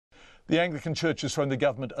The Anglican Church has thrown the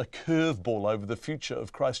government a curveball over the future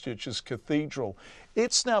of Christ Church's Cathedral.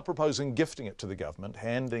 It's now proposing gifting it to the government,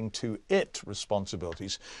 handing to it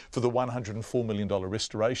responsibilities for the $104 million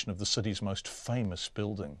restoration of the city's most famous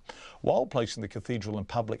building. While placing the cathedral in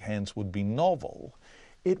public hands would be novel,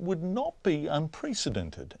 it would not be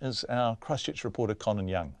unprecedented, as our Christ Church reporter Conan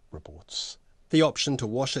Young reports. The option to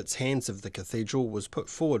wash its hands of the cathedral was put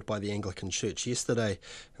forward by the Anglican Church yesterday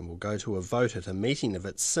and will go to a vote at a meeting of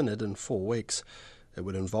its synod in 4 weeks. It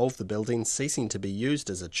would involve the building ceasing to be used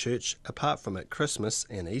as a church apart from at Christmas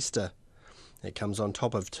and Easter. It comes on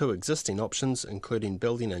top of 2 existing options, including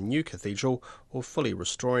building a new cathedral or fully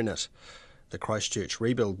restoring it. The Christ Church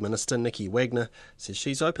Rebuild Minister, Nikki Wagner, says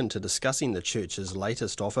she's open to discussing the Church's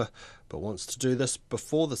latest offer, but wants to do this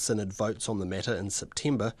before the Synod votes on the matter in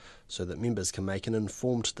September so that members can make an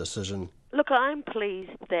informed decision. Look, I'm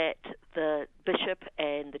pleased that the Bishop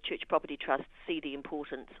and the Church Property Trust see the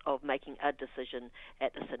importance of making a decision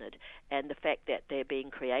at the Synod and the fact that they're being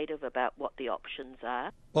creative about what the options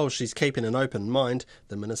are. While she's keeping an open mind,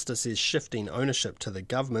 the Minister says shifting ownership to the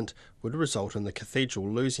government would result in the cathedral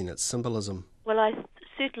losing its symbolism. Well, I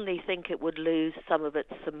certainly think it would lose some of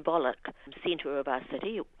its symbolic centre of our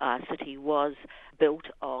city. Our city was built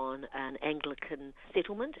on an Anglican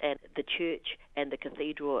settlement, and the church and the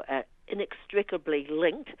cathedral are inextricably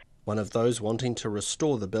linked. One of those wanting to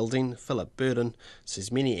restore the building, Philip Burden,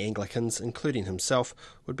 says many Anglicans, including himself,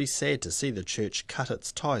 would be sad to see the church cut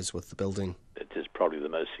its ties with the building. It is probably the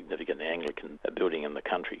most significant Anglican building in the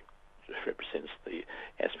country. It represents the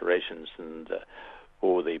aspirations and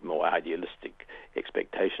or the more idealistic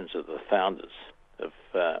expectations of the founders of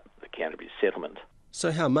the Canterbury settlement.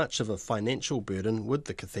 So how much of a financial burden would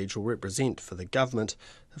the cathedral represent for the government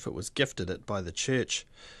if it was gifted it by the church?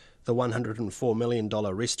 The $104 million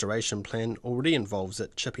restoration plan already involves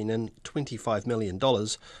it chipping in $25 million,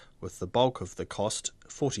 with the bulk of the cost,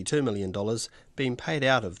 $42 million, being paid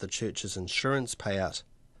out of the church's insurance payout.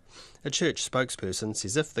 A church spokesperson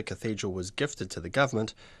says if the cathedral was gifted to the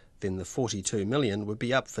government, then the $42 million would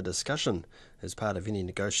be up for discussion as part of any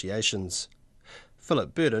negotiations.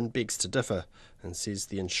 Philip Burden begs to differ and says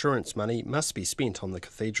the insurance money must be spent on the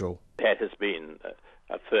cathedral. That has been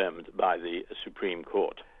affirmed by the Supreme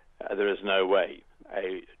Court. There is no way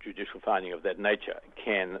a judicial finding of that nature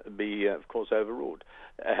can be, of course, overruled.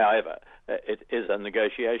 However, it is a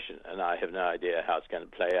negotiation, and I have no idea how it's going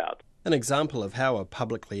to play out. An example of how a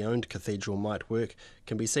publicly owned cathedral might work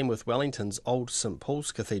can be seen with Wellington's old St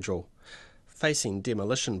Paul's Cathedral. Facing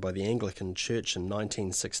demolition by the Anglican Church in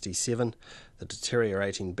 1967, the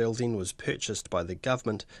deteriorating building was purchased by the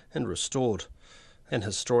government and restored. An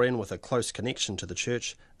historian with a close connection to the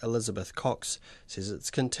church, Elizabeth Cox, says it's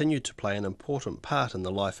continued to play an important part in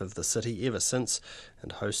the life of the city ever since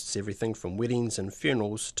and hosts everything from weddings and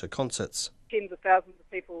funerals to concerts. Tens of thousands of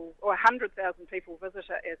people, or 100,000 people visit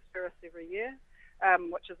it as tourists every year,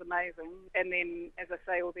 which is amazing. And then, as I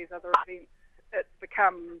say, all these other events, it's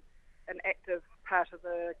become an active part of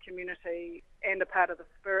the community and a part of the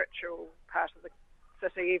spiritual part of the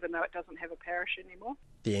city, even though it doesn't have a parish anymore.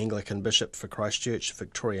 The Anglican Bishop for Christ Church,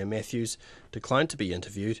 Victoria Matthews, declined to be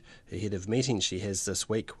interviewed ahead of meetings she has this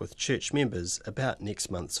week with church members about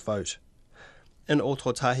next month's vote. In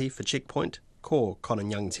Ōtautahi for Checkpoint, ko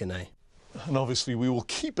Conan Young tēnei. And obviously we will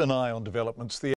keep an eye on developments there.